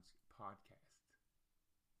podcast.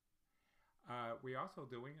 We're also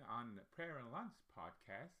doing on the Prayer and Lunch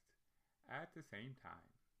podcast at the same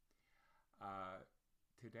time.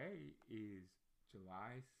 Today is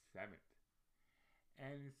July 7th,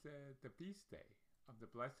 and it's the feast day of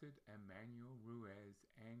the Blessed Emmanuel Ruiz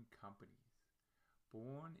and Companies,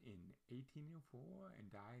 born in 1804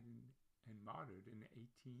 and died and martyred in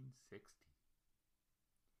 1860.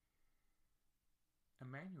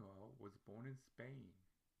 Emmanuel was born in Spain,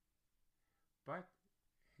 but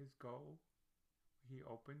his goal, he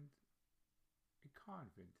opened a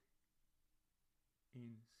convent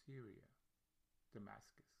in Syria,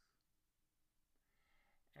 Damascus.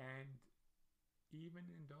 And even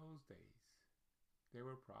in those days, there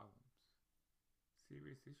were problems,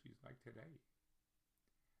 serious issues like today,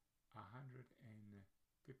 156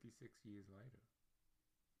 years later.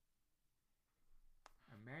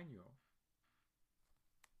 Emmanuel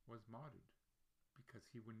was martyred because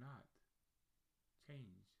he would not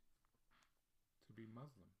change to be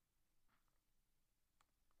Muslim.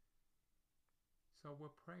 So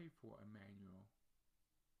we'll pray for Emmanuel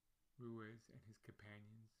Ruiz and his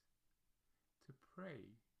companions to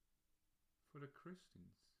pray for the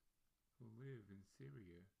Christians who live in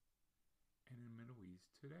Syria and in the Middle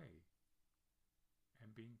East today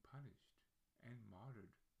and being punished and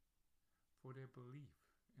martyred for their belief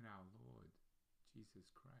in our Lord Jesus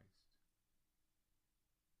Christ.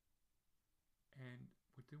 And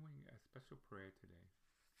we're doing a special prayer today.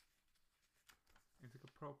 It's an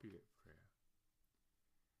appropriate prayer.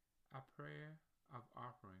 A prayer of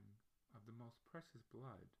offering of the most precious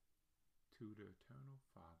blood to the Eternal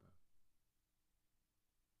Father.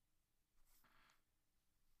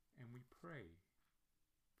 And we pray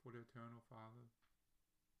for the Eternal Father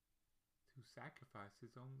to sacrifice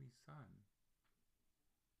his only Son,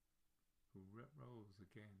 who rose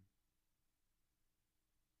again.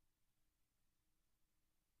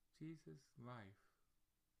 Jesus' life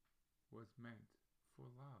was meant for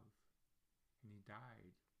love, and he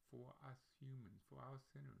died for us humans, for our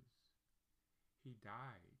sinners. He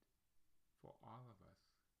died for all of us.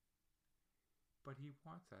 But he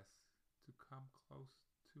wants us to come close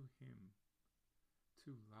to him,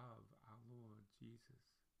 to love our Lord Jesus,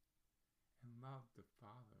 and love the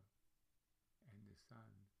Father and the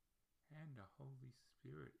Son and the Holy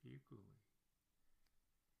Spirit equally.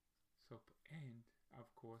 So, and of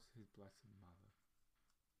course his Blessed Mother.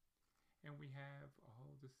 And we have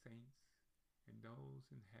all the saints and those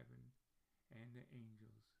in heaven and the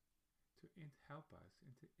angels to help us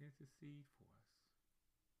and to intercede for us.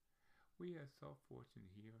 We are so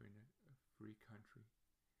fortunate here in a free country.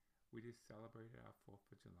 We just celebrated our 4th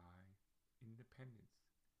of July, independence.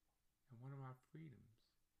 And one of our freedoms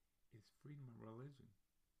is freedom of religion.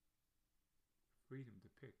 Freedom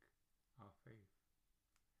to pick our faith,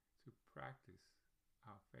 to practice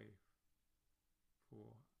our faith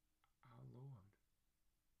for our Lord.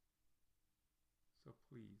 So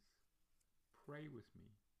please, pray with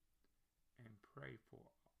me and pray for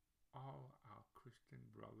all our Christian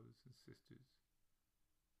brothers and sisters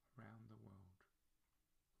around the world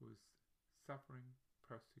who is suffering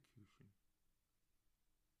persecution.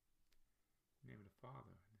 In the name of the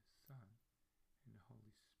Father, and the Son, and the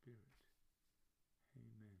Holy Spirit.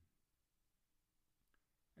 Amen.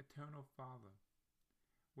 Eternal Father,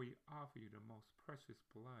 we offer you the most precious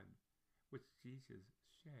blood which Jesus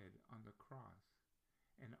shed on the cross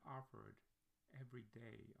and offered every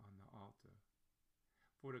day on the altar,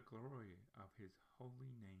 for the glory of his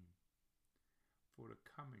holy name, for the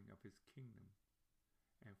coming of his kingdom,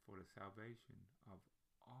 and for the salvation of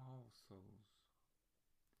all souls.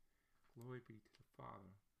 Glory be to the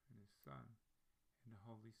Father, and the Son, and the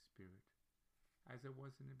Holy Spirit, as it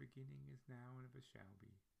was in the beginning, is now, and ever shall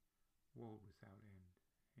be, world without end.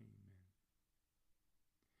 Amen.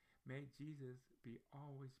 May Jesus be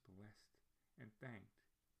always blessed and thanked,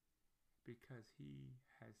 because he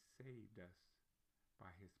has saved us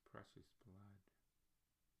by his precious blood.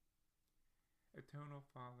 Eternal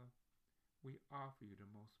Father, we offer you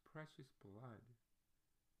the most precious blood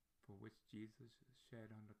for which Jesus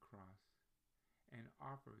shed on the cross and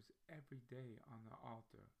offers every day on the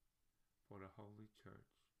altar for the Holy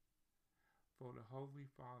Church, for the Holy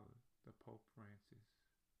Father, the Pope Francis,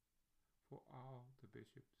 for all the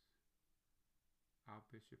bishops, our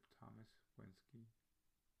Bishop Thomas Wensky,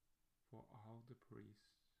 for all the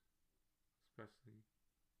priests, especially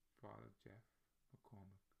Father Jeff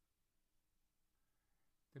McCormick,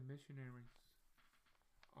 the missionaries,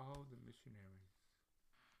 all the missionaries,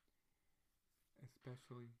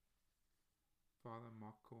 especially Father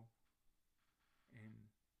Marco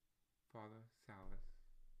and Father Salas,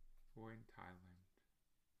 who are in Thailand,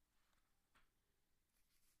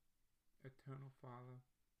 Eternal Father,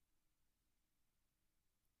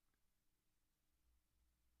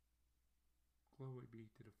 glory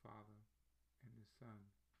be to the Father, and the Son,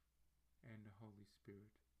 and the Holy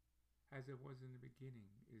Spirit, as it was in the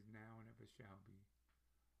beginning, is now, and ever shall be,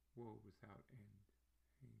 world without end.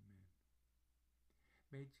 Amen.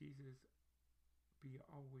 May Jesus be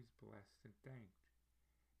always blessed and thanked,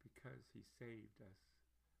 because he saved us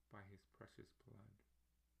by his precious blood.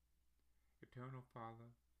 Eternal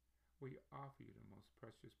Father, we offer you the most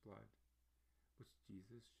precious blood, which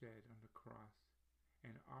Jesus shed on the cross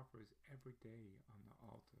and offers every day on the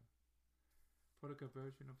altar, for the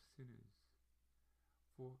conversion of sinners,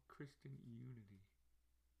 for Christian unity,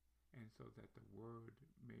 and so that the word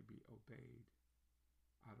may be obeyed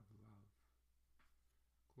out of love.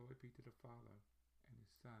 Glory be to the Father, and the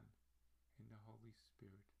Son, and the Holy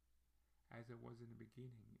Spirit, as it was in the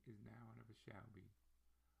beginning, is now, and ever shall be,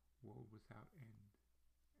 world without end.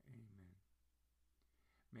 Amen.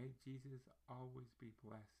 May Jesus always be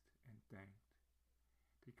blessed and thanked,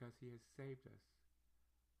 because he has saved us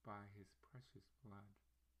by his precious blood.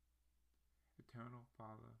 Eternal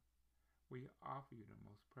Father, we offer you the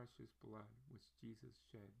most precious blood which Jesus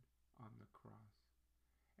shed on the cross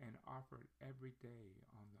and offered every day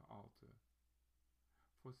on the altar,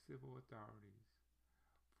 for civil authorities,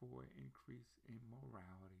 for increase in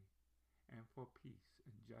morality, and for peace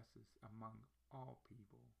and justice among all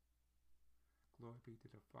people. Glory be to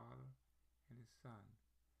the Father, and the Son,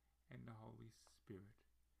 and the Holy Spirit,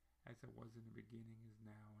 as it was in the beginning, is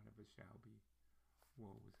now, and ever shall be,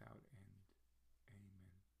 world without end.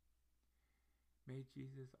 Amen. May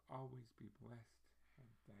Jesus always be blessed and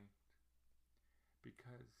thanked,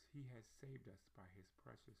 because he has saved us by his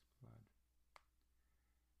precious blood.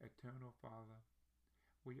 Eternal Father,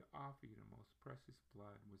 we offer you the most precious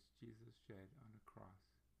blood which Jesus shed on the cross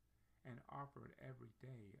and offered every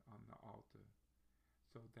day on the altar,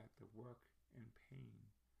 so that the work and pain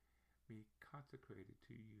be consecrated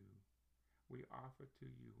to you. We offer to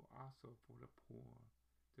you also for the poor,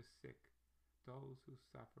 the sick, those who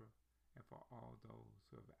suffer, and for all those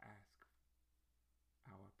who have asked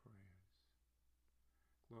our prayers.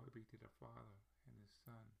 Glory be to the Father, and the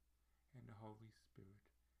Son, and the Holy Spirit,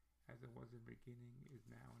 as it was in the beginning, is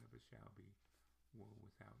now, and ever shall be, world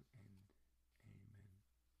without end. Amen.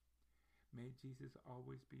 May Jesus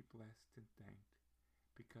always be blessed and thanked,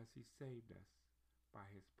 because he saved us by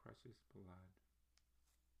his precious blood.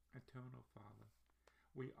 Eternal Father,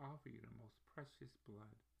 we offer you the most precious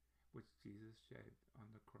blood which Jesus shed on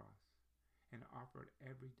the cross and offered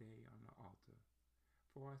every day on the altar,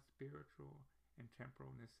 for our spiritual and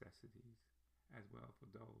temporal necessities, as well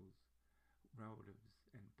for those relatives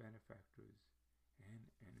and benefactors and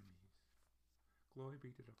enemies. Glory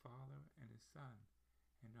be to the Father, and the Son,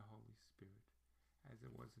 and the Holy Spirit, as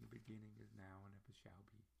it was in the beginning, is now, and ever shall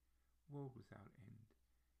be, world without end.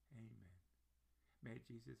 Amen. May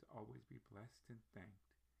Jesus always be blessed and thanked,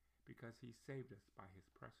 because he saved us by his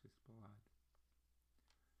precious blood.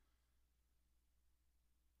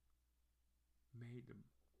 May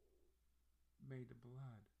the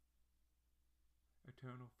blood.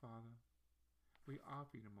 Eternal Father, we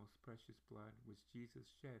offer you the most precious blood which Jesus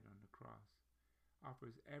shed on the cross,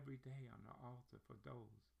 offers every day on the altar for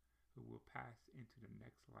those who will pass into the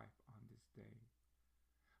next life on this day,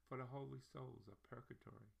 for the holy souls of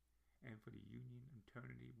purgatory, and for the union and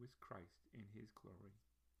eternity with Christ in his glory.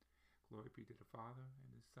 Glory be to the Father,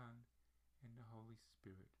 and the Son, and the Holy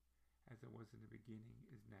Spirit, as it was in the beginning,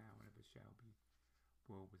 is now, and ever shall be,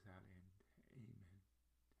 world without end. Amen.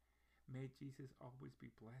 May Jesus always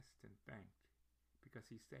be blessed and thanked, because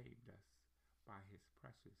he saved us by his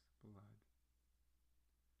precious blood.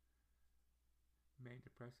 May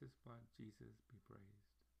the precious blood of Jesus be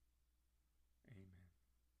praised. Amen.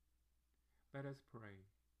 Let us pray.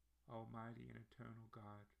 Almighty and eternal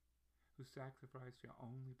God, who sacrificed your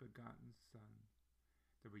only begotten Son,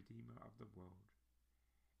 the Redeemer of the world,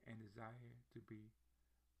 and desire to be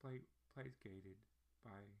placated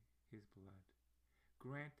by his blood,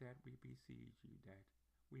 grant that we beseech you that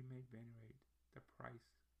we may venerate the price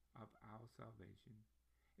of our salvation,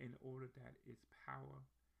 in order that its power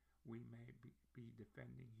we may be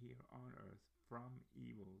defending here on earth from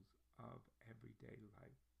evils of everyday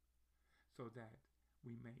life, so that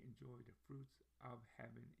we may enjoy the fruits of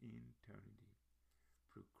heaven in eternity.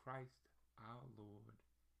 Through Christ our Lord.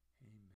 Amen.